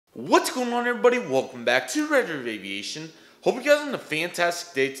What's going on, everybody? Welcome back to Redriveraviation. Hope you guys are having a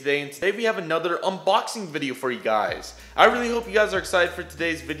fantastic day today, and today we have another unboxing video for you guys. I really hope you guys are excited for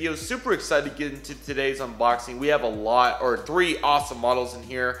today's video. Super excited to get into today's unboxing. We have three awesome models in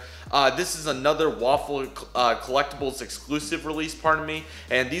here. This is another Waffle Collectibles exclusive release, pardon me,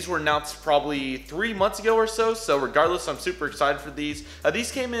 and these were announced probably 3 months ago or so, so regardless, I'm super excited for these.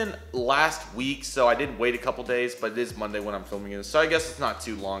 These came in last week, so I did wait a couple days, but it is Monday when I'm filming this, so I guess it's not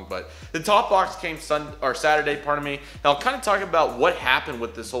too long. But the top box came Saturday, pardon me, and I'll kind of talk about what happened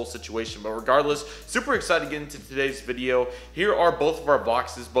with this whole situation, but regardless, super excited to get into today's video. Here are both of our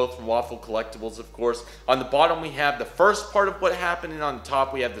boxes, both from Waffle Collectibles, of course. On the bottom, we have the first part of what happened, and on the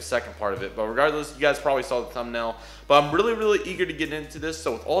top, we have the second part of it. But regardless, you guys probably saw the thumbnail, but I'm really eager to get into this.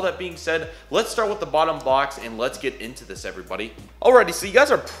 So with all that being said, let's start with the bottom box and let's get into this, everybody. Alrighty, so you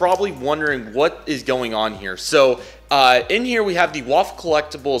guys are probably wondering what is going on here. So in here we have the Waffle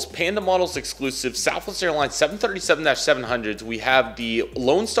Collectibles Panda Models exclusive Southwest Airlines 737-700s. We have the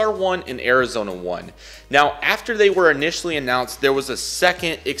Lone Star 1 and Arizona 1. Now, after they were initially announced, there was a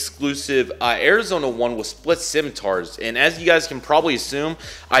second exclusive Arizona 1 with split scimitars, and as you guys can probably assume,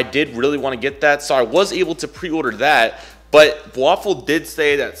 I did really want to get that, so I was able to pre-order that. But Waffle did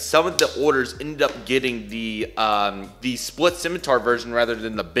say that some of the orders ended up getting the split scimitar version rather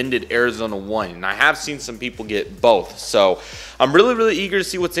than the bended Arizona 1. And I have seen some people get both. So I'm really eager to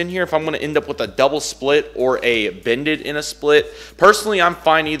see what's in here, if I'm going to end up with a double split or a bended in a split. Personally, I'm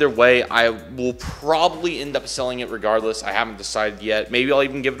fine either way. I will probably end up selling it regardless. I haven't decided yet. Maybe I'll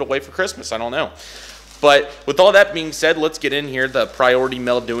even give it away for Christmas. I don't know. But with all that being said, let's get in here. The priority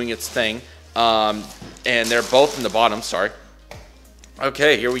mail doing its thing. And they're both in the bottom, sorry.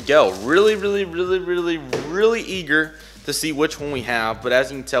 Okay, here we go. Really eager to see which one we have, but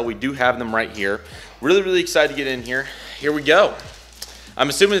as you can tell, we do have them right here. Really excited to get in here. Here we go. I'm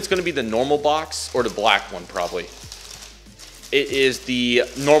assuming it's going to be the normal box or the black one, probably. It is the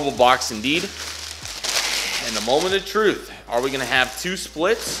normal box indeed. And the moment of truth, are we going to have two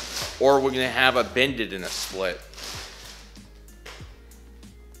splits, or are we going to have a bended in a split?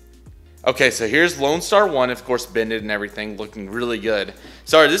 Okay, so here's Lone Star 1, of course, bended and everything, looking really good.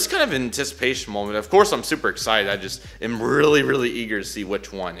 Sorry, this is kind of an anticipation moment. Of course, I'm super excited. I just am really eager to see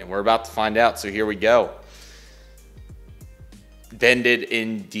which one, and we're about to find out, so here we go. Bended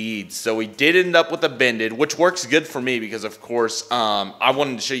indeed. So we did end up with a bended, which works good for me because, of course, I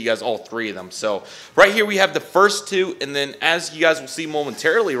wanted to show you guys all three of them. So right here we have the first two, and then as you guys will see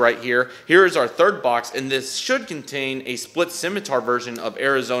momentarily right here, here is our third box, and this should contain a split scimitar version of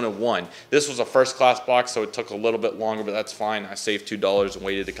Arizona 1. This was a first class box, so it took a little bit longer, but that's fine. I saved $2 and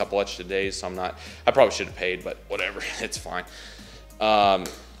waited a couple extra days, so I probably should have paid, but whatever, it's fine. All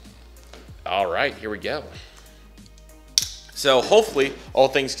right, here we go. So hopefully, all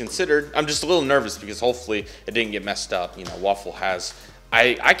things considered, I'm just a little nervous because hopefully it didn't get messed up. You know, Waffle has,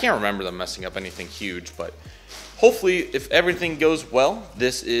 I can't remember them messing up anything huge, but hopefully if everything goes well,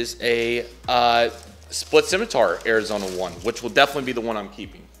 this is a split scimitar Arizona 1, which will definitely be the one I'm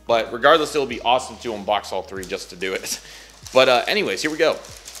keeping. But regardless, it'll be awesome to unbox all three just to do it. But anyways, here we go.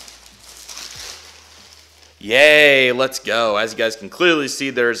 Yay, let's go. As you guys can clearly see,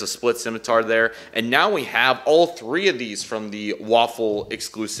 there's a split scimitar there. And now we have all three of these from the Waffle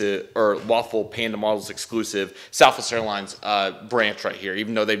exclusive, or Waffle Panda Models exclusive Southwest Airlines branch right here,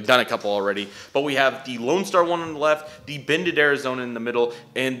 even though they've done a couple already. But we have the Lone Star 1 on the left, the bended Arizona in the middle,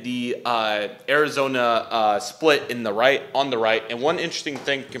 and the Arizona split in the right, on the right. And one interesting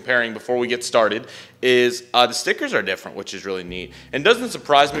thing comparing before we get started is the stickers are different, which is really neat. And doesn't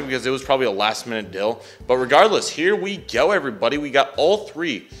surprise me because it was probably a last minute deal. But regardless, here we go, everybody. We got all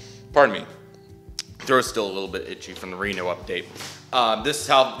three. Pardon me. Throat's still a little bit itchy from the Reno update. That's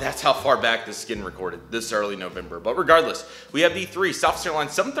how far back this is getting recorded, this early November. But regardless, we have the three Southwest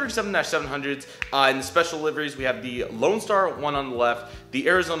Airlines 737-700s. In the special liveries, we have the Lone Star 1 on the left, the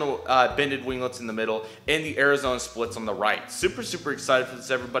Arizona bended winglets in the middle, and the Arizona splits on the right. Super excited for this,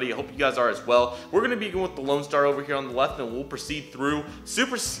 everybody. I hope you guys are as well. We're going to begin with the Lone Star over here on the left, and we'll proceed through.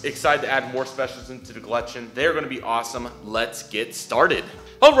 Super excited to add more specials into the collection. They're going to be awesome. Let's get started.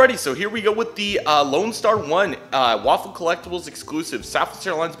 Alrighty, so here we go with the Lone Star 1 Waffle Collectibles exclusive Southwest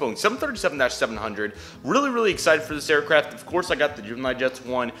Airlines Boeing 737-700. Really excited for this aircraft. Of course, I got the Gemini Jets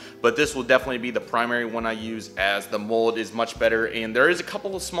one, but this will definitely be the primary one I use as the mold is much better. And there is a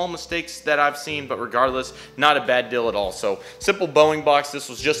couple of small mistakes that I've seen, but regardless, not a bad deal at all. So simple Boeing box. This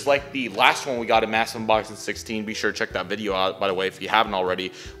was just like the last one we got in Massive Unboxing 16. Be sure to check that video out, by the way, if you haven't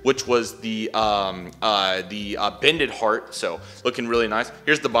already, which was the bended heart. So looking really nice.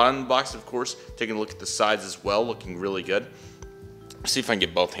 Here's the bottom of the box, of course. Taking a look at the sides as well, looking really good. See if I can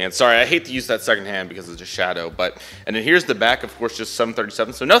get both hands. Sorry, I hate to use that second hand because it's a shadow, and then here's the back, of course, just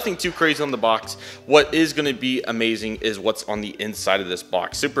 737, so nothing too crazy on the box. What is going to be amazing is what's on the inside of this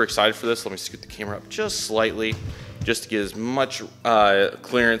box. Super excited for this. Let me scoot the camera up just slightly, just to get as much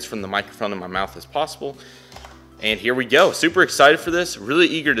clearance from the microphone in my mouth as possible. And here we go. Super excited for this. Really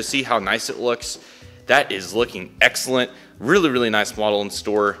eager to see how nice it looks. That is looking excellent. Really, really nice model in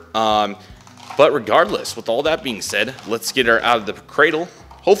store. But regardless, with all that being said, let's get her out of the cradle.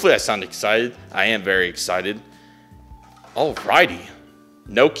 Hopefully I sound excited. I am very excited. Alrighty.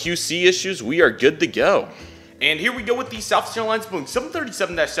 No QC issues. We are good to go. And here we go with the Southwest Airlines Boeing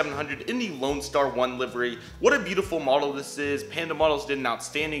 737-700 in the Lone Star 1 livery. What a beautiful model this is. Panda Models did an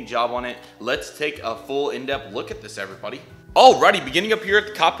outstanding job on it. Let's take a full in-depth look at this, everybody. Alrighty, beginning up here at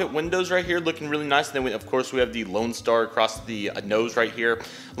the cockpit windows right here, looking really nice. And then, of course, we have the Lone Star across the nose right here.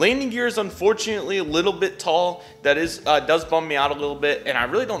 Landing gear is unfortunately a little bit tall. That is does bum me out a little bit, and I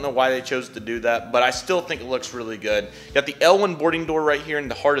really don't know why they chose to do that, but I still think it looks really good. Got the L1 boarding door right here in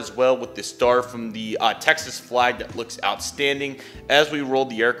the heart as well, with the star from the Texas flag that looks outstanding. As we roll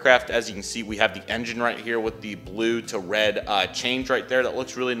the aircraft, as you can see, we have the engine right here with the blue to red change right there. That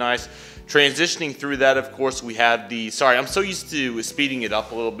looks really nice. Transitioning through that, of course, we have the, sorry, I'm so used to speeding it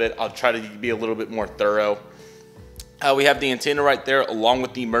up a little bit. I'll try to be a little bit more thorough. We have the antenna right there along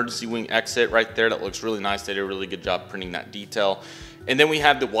with the emergency wing exit right there. That looks really nice. They did a really good job printing that detail. And then we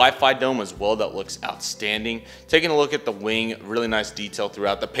have the Wi-Fi dome as well. That looks outstanding. Taking a look at the wing, really nice detail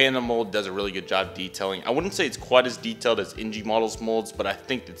throughout. The Panda mold does a really good job detailing. I wouldn't say it's quite as detailed as NG Models molds, but I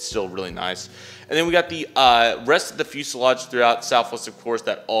think it's still really nice. And then we got the rest of the fuselage throughout Southwest, of course,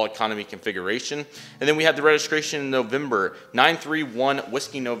 that all economy configuration. And then we have the registration in November, 931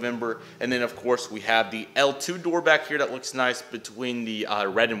 Whiskey November. And then, of course, we have the L2 door back here that looks nice between the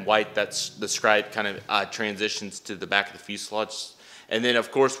red and white. That's the stripe kind of transitions to the back of the fuselage. And then,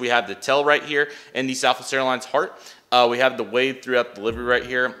 of course, we have the tail right here and the Southwest Airlines heart. We have the wave throughout the livery right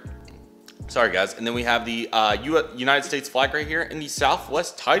here. Sorry, guys. And then we have the United States flag right here and the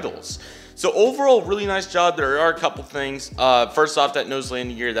Southwest titles. So overall, really nice job. There are a couple things. First off, that nose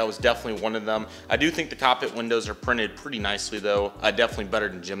landing gear, that was definitely one of them. I do think the cockpit windows are printed pretty nicely, though. Definitely better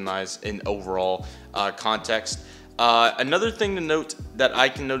than Gemini's in overall context. Another thing to note that I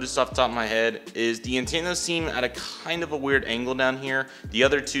can notice off the top of my head is the antennas seem at a kind of a weird angle down here. The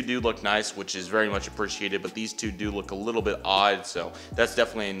other two do look nice, which is very much appreciated, but these two do look a little bit odd, so that's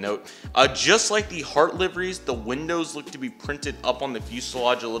definitely a note. Just like the heart liveries, the windows look to be printed up on the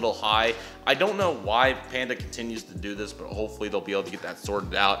fuselage a little high. I don't know why Panda continues to do this, but hopefully they'll be able to get that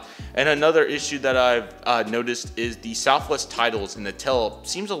sorted out. And another issue that I've noticed is the Southwest titles in the tail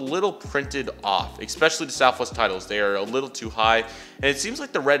seems a little printed off, especially the Southwest titles. They are a little too high, and it seems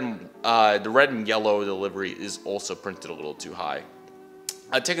like the red and yellow delivery is also printed a little too high.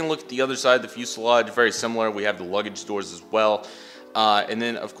 Taking a look at the other side of the fuselage, very similar. We have the luggage doors as well. And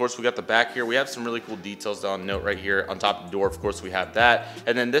then, of course, we got the back here. We have some really cool details down note right here on top of the door. Of course, we have that.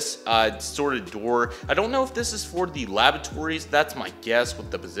 And then this sort of door, I don't know if this is for the lavatories. That's my guess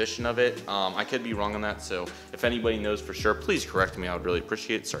with the position of it. I could be wrong on that. So if anybody knows for sure, please correct me. I would really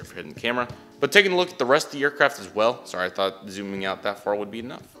appreciate it. Sorry for hitting the camera. But taking a look at the rest of the aircraft as well. Sorry, I thought zooming out that far would be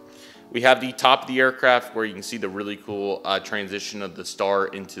enough. We have the top of the aircraft where you can see the really cool transition of the star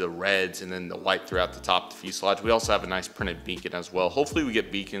into the reds and then the white throughout the top of the fuselage. We also have a nice printed beacon as well. Hopefully we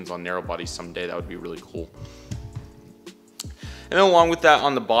get beacons on narrow bodies someday. That would be really cool. And then along with that,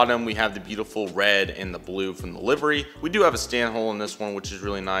 on the bottom, we have the beautiful red and the blue from the livery. We do have a stand hole in this one, which is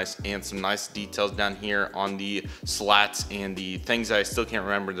really nice, and some nice details down here on the slats and the things that I still can't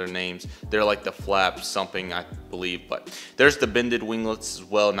remember their names. They're like the flaps, something, I believe, but there's the bended winglets as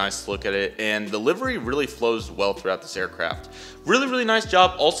well. Nice look at it, and the livery really flows well throughout this aircraft. Really, really nice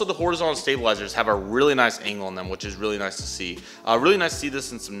job. Also, the horizontal stabilizers have a really nice angle on them, which is really nice to see. Really nice to see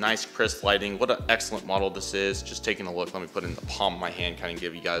this in some nice crisp lighting. What an excellent model this is. Just taking a look, let me put it in the palm of my hand, kind of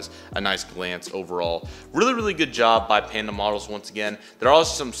give you guys a nice glance overall. Really, really good job by Panda Models once again. There are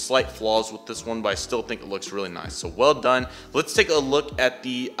some slight flaws with this one, but I still think it looks really nice. So well done. Let's take a look at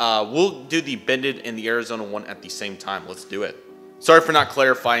the, we'll do the bended and the Arizona one at the same time. Let's do it. Sorry for not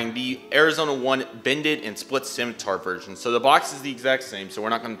clarifying, the Arizona 1 bended and split scimitar version. So the box is the exact same, so we're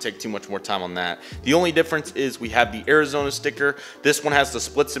not going to take too much more time on that. The only difference is we have the Arizona sticker. This one has the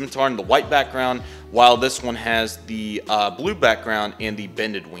split scimitar and the white background, while this one has the blue background and the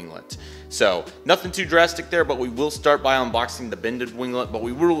bended winglet. So nothing too drastic there, but we will start by unboxing the bended winglet, but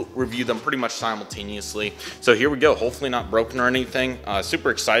we will review them pretty much simultaneously. So here we go, hopefully not broken or anything. Super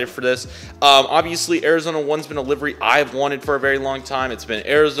excited for this. Obviously Arizona 1's been a livery I've wanted for a very long time. It's been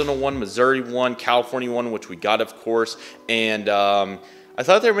Arizona 1, Missouri 1, California 1, which we got of course, and I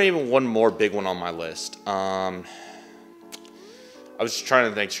thought there may be one more big one on my list. I was just trying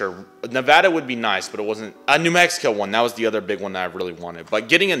to make sure. Nevada would be nice, but it wasn't. New Mexico one, that was the other big one that I really wanted. But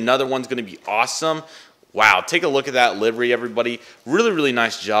getting another one's going to be awesome. Wow, take a look at that livery, everybody. Really, really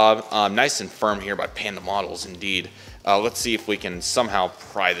nice job. Nice and firm here by Panda Models, indeed. Let's see if we can somehow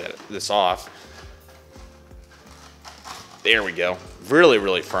pry this off. There we go. Really,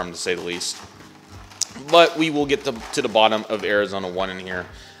 really firm, to say the least. But we will get to the bottom of Arizona 1 in here.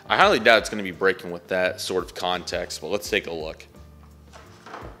 I highly doubt it's going to be breaking with that sort of context, but let's take a look.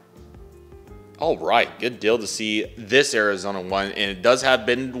 All right, good deal to see this Arizona 1, and it does have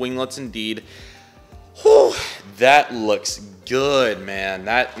bended winglets indeed. Whew, that looks good, man.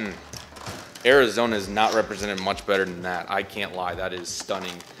 That Arizona is not represented much better than that. I can't lie, that is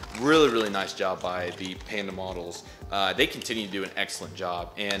stunning. Really, really nice job by the Panda Models. They continue to do an excellent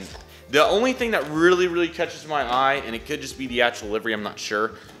job, and the only thing that really, really catches my eye, and it could just be the actual livery, I'm not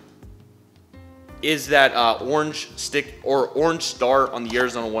sure, is that orange stick or orange star on the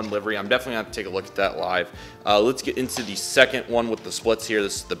Arizona 1 livery. I'm definitely going to have to take a look at that live. Let's get into the second one with the splits here.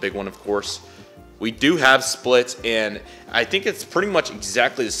 This is the big one, of course. We do have splits, and I think it's pretty much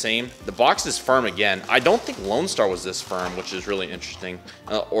exactly the same. The box is firm again. I don't think Lone Star was this firm, which is really interesting.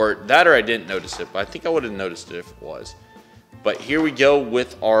 Or I didn't notice it, but I think I would have noticed it if it was. But here we go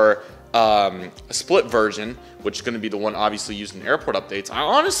with our split version, which is going to be the one obviously used in airport updates. I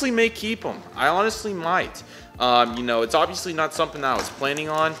honestly may keep them. I honestly might. You know, it's obviously not something that I was planning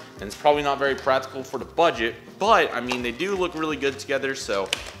on, and it's probably not very practical for the budget, but I mean, they do look really good together, so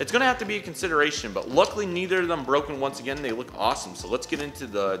it's going to have to be a consideration. But luckily, neither of them broken once again. They look awesome, so let's get into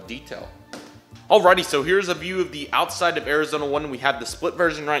the detail. Alrighty, so here's a view of the outside of Arizona 1. We have the split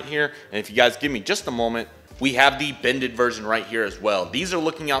version right here, and if you guys give me just a moment, we have the bended version right here as well. These are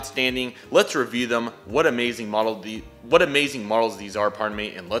looking outstanding. Let's review them. What amazing models these are, pardon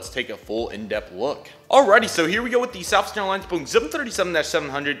me, and let's take a full in-depth look. Alrighty, so here we go with the Southwest Airlines Boeing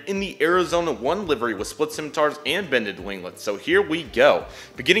 737-700 in the Arizona 1 livery with split scimitars and bended winglets. So here we go.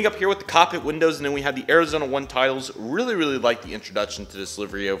 Beginning up here with the cockpit windows, and then we have the Arizona 1 titles. Really, really like the introduction to this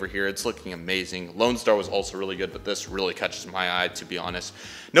livery over here. It's looking amazing. Lone Star was also really good, but this really catches my eye, to be honest.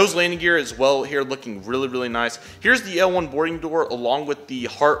 Nose landing gear as well here, looking really, really nice. Here's the L1 boarding door along with the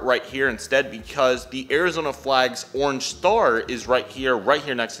heart right here instead, because the Arizona flag's orange star is right here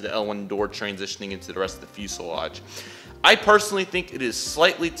next to the L1 door, transitioning into the rest of the fuselage. I personally think it is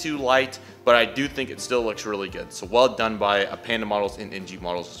slightly too light, but I do think it still looks really good. So well done by Panda Models and NG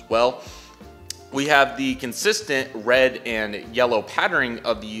Models as well. We have the consistent red and yellow patterning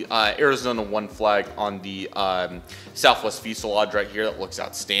of the Arizona 1 flag on the Southwest fuselage right here. That looks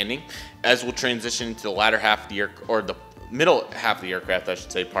outstanding. As we'll transition into the latter half of the the middle half of the aircraft, I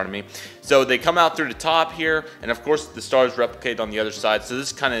should say, pardon me. So they come out through the top here, and of course the stars replicate on the other side. So this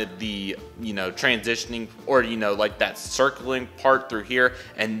is kind of the, you know, transitioning, or, you know, like that circling part through here,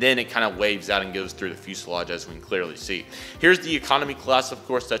 and then it kind of waves out and goes through the fuselage, as we can clearly see. Here's the economy class, of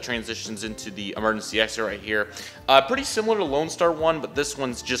course, that transitions into the emergency exit right here. Pretty similar to Lone Star 1, but this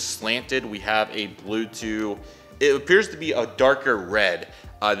one's just slanted. We have a blue to, it appears to be a darker red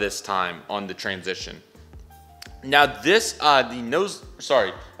this time on the transition. Now this, I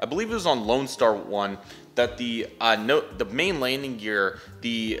believe it was on Lone Star 1 that the main landing gear,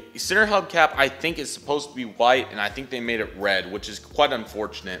 the center hubcap, I think is supposed to be white, and I think they made it red, which is quite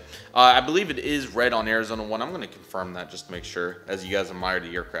unfortunate. I believe it is red on Arizona 1. I'm going to confirm that just to make sure, as you guys admire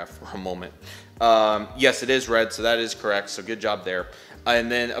the aircraft for a moment. Yes, it is red, so that is correct, so good job there.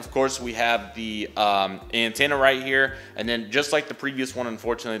 And then, of course, we have the antenna right here. And then, just like the previous one,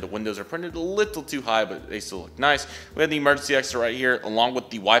 unfortunately, the windows are printed a little too high, but they still look nice. We have the emergency exit right here, along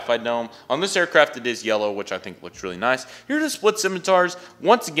with the Wi-Fi dome. On this aircraft, it is yellow, which I think looks really nice. Here are the split scimitars.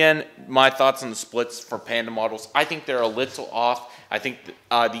 Once again, my thoughts on the splits for Panda Models. I think they're a little off. I think the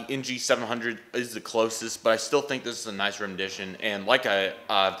NG700 is the closest, but I still think this is a nice rendition. And like I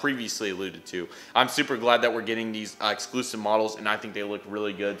previously alluded to, I'm super glad that we're getting these exclusive models, and I think they look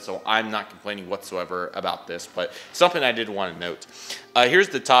really good. So I'm not complaining whatsoever about this, but something I did want to note. Here's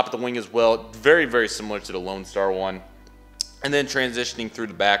the top of the wing as well. Very, very similar to the Lone Star one. And then transitioning through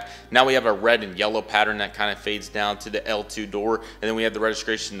the back, now we have a red and yellow pattern that kind of fades down to the L2 door. And then we have the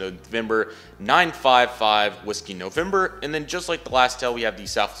registration November 955 Whiskey November. And then just like the last tail, we have the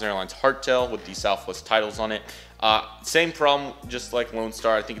Southwest Airlines hardtail with the Southwest titles on it. Same problem, just like Lone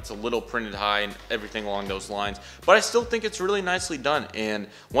Star. I think it's a little printed high and everything along those lines. But I still think it's really nicely done. And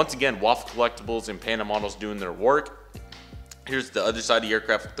once again, Waffle Collectibles and Panda Models doing their work. Here's the other side of the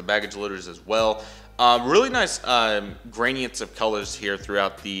aircraft with the baggage loaders as well. Really nice gradients of colors here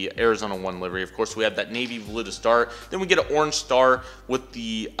throughout the Arizona 1 livery. Of course, we have that navy blue to start. Then we get an orange star with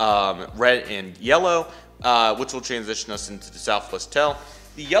the red and yellow, which will transition us into the Southwest tail.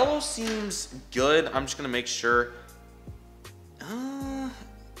 The yellow seems good. I'm just going to make sure.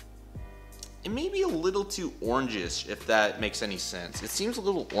 It may be a little too orangish, if that makes any sense. It seems a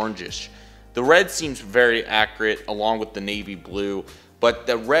little orangish. The red seems very accurate along with the navy blue. But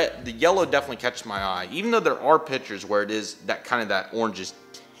the yellow definitely catches my eye, even though there are pictures where it is that kind of that orangish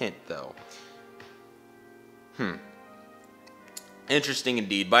tint though. Interesting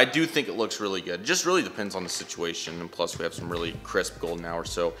indeed, but I do think it looks really good. It just really depends on the situation, and plus we have some really crisp golden hours,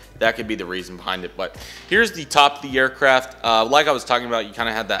 so that could be the reason behind it. But here's the top of the aircraft. Like I was talking about, you kind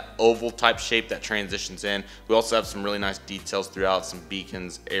of have that oval type shape that transitions in. We also have some really nice details throughout, some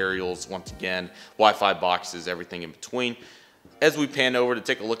beacons, aerials, once again, Wi-Fi boxes, everything in between. As we pan over to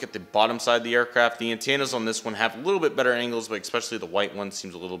take a look at the bottom side of the aircraft, the antennas on this one have a little bit better angles, but especially the white one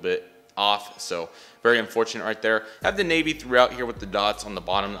seems a little bit off, so very unfortunate right there. Have the navy throughout here with the dots on the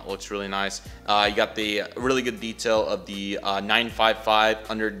bottom. That looks really nice. You got the really good detail of the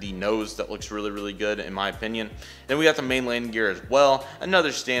 955 under the nose. That looks really, really good in my opinion. Then we got the main landing gear as well.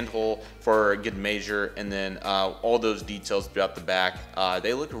 Another stand hole for a good measure, and then all those details throughout the back.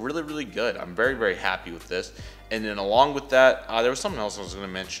 They look really, really good. I'm very, very happy with this. And then along with that, there was something else I was going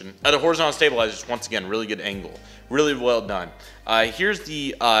to mention. The horizontal stabilizers, once again, really good angle. Really well done. Here's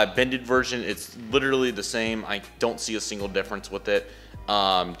the bended version. It's literally the same. I don't see a single difference with it.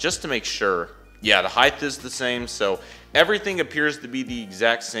 Just to make sure. Yeah, the height is the same. So everything appears to be the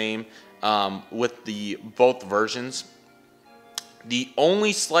exact same with both versions. The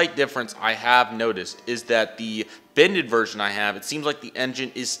only slight difference I have noticed is that the bended version I have, it seems like the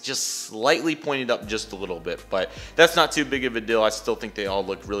engine is just slightly pointed up just a little bit, but that's not too big of a deal. I still think they all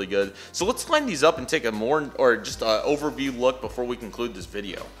look really good. So let's line these up and take a just an overview look before we conclude this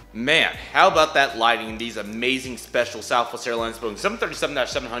video. Man, how about that lighting in these amazing special Southwest Airlines Boeing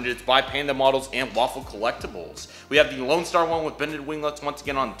 737-700s by Panda Models and Waffle Collectibles. We have the Lone Star one with bended winglets once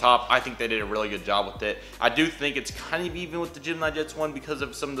again on the top. I think they did a really good job with it. I do think it's kind of even with the Gemini Jets one because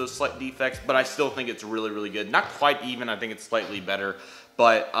of some of those slight defects, but I still think it's really, really good. Not quite even, I think it's slightly better,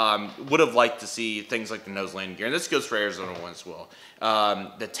 but would have liked to see things like the nose landing gear, and this goes for Arizona 1 as well.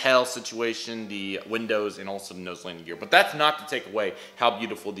 The tail situation, the windows, and also the nose landing gear. But that's not to take away how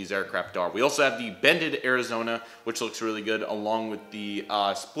beautiful these aircraft are. We also have the bended Arizona, which looks really good, along with the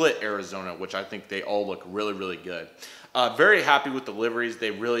split Arizona, which I think they all look really, really good. Very happy with the liveries. They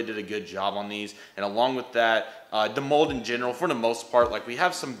really did a good job on these. And along with that, the mold in general, for the most part, like we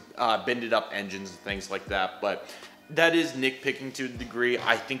have some bended up engines and things like that, but that is nitpicking to a degree.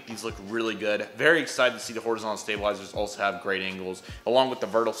 I think these look really good. Very excited to see the horizontal stabilizers also have great angles. Along with the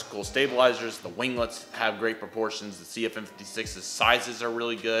vertical stabilizers, the winglets have great proportions. The CFM56's sizes are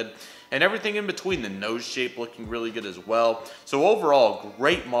really good. And everything in between, the nose shape looking really good as well. So overall,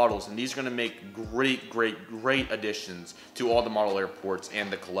 great models, and these are going to make great additions to all the model airports and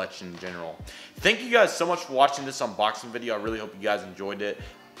the collection in general. Thank you guys so much for watching this unboxing video. I really hope you guys enjoyed it.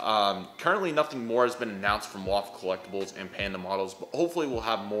 Currently nothing more has been announced from Waffle Collectibles and Panda Models, but hopefully we'll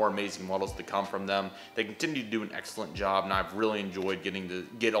have more amazing models to come from them. They continue to do an excellent job, and I've really enjoyed getting to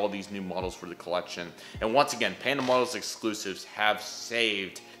get all these new models for the collection. And once again, Panda Models exclusives have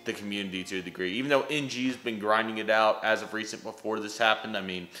saved the community to a degree. Even though NG's been grinding it out as of recent before this happened, I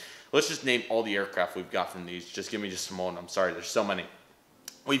mean, let's just name all the aircraft we've got from these. Just give me just a moment. I'm sorry, there's so many.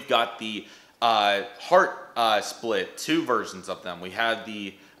 We've got the Heart split, 2 versions of them. We had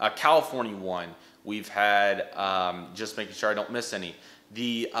the California one. We've had, just making sure I don't miss any,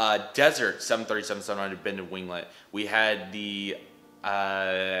 the Desert 737-700 bended winglet. We had the,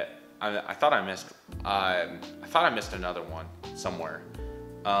 I thought I missed another one somewhere.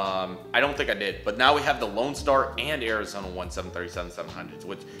 I don't think I did, but now we have the Lone Star and Arizona 1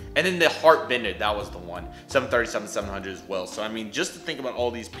 737-700s, and then the Heart bended, that was the one, 737-700 as well. So I mean, just to think about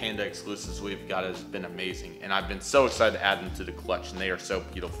all these Panda exclusives we've got has been amazing, and I've been so excited to add them to the collection. They are so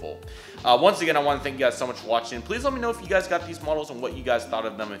beautiful. Once again, I want to thank you guys so much for watching. Please let me know if you guys got these models and what you guys thought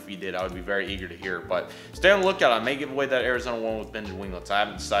of them. If you did, I would be very eager to hear. But stay on the lookout. I may give away that Arizona one with bended winglets. I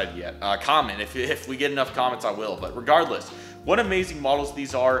haven't decided yet. Comment if we get enough comments, I will. But regardless, What amazing models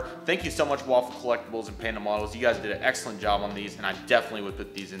these are. Thank you so much, Waffle Collectibles and Panda Models. You guys did an excellent job on these, and I definitely would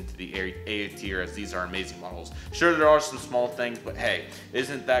put these into the A tier, as these are amazing models. Sure, there are some small things, but hey,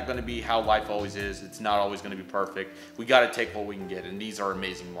 isn't that going to be how life always is? It's not always going to be perfect. We got to take what we can get, and these are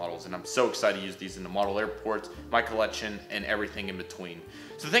amazing models, and I'm so excited to use these in the model airports, my collection, and everything in between.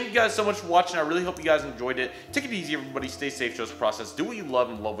 So thank you guys so much for watching. I really hope you guys enjoyed it. Take it easy, everybody. Stay safe, trust the process. Do what you love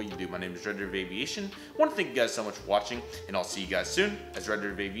and love what you do. My name is Redriveraviation. I want to thank you guys so much for watching, and I'll see you guys soon as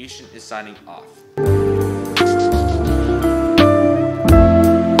Redriveraviation is signing off.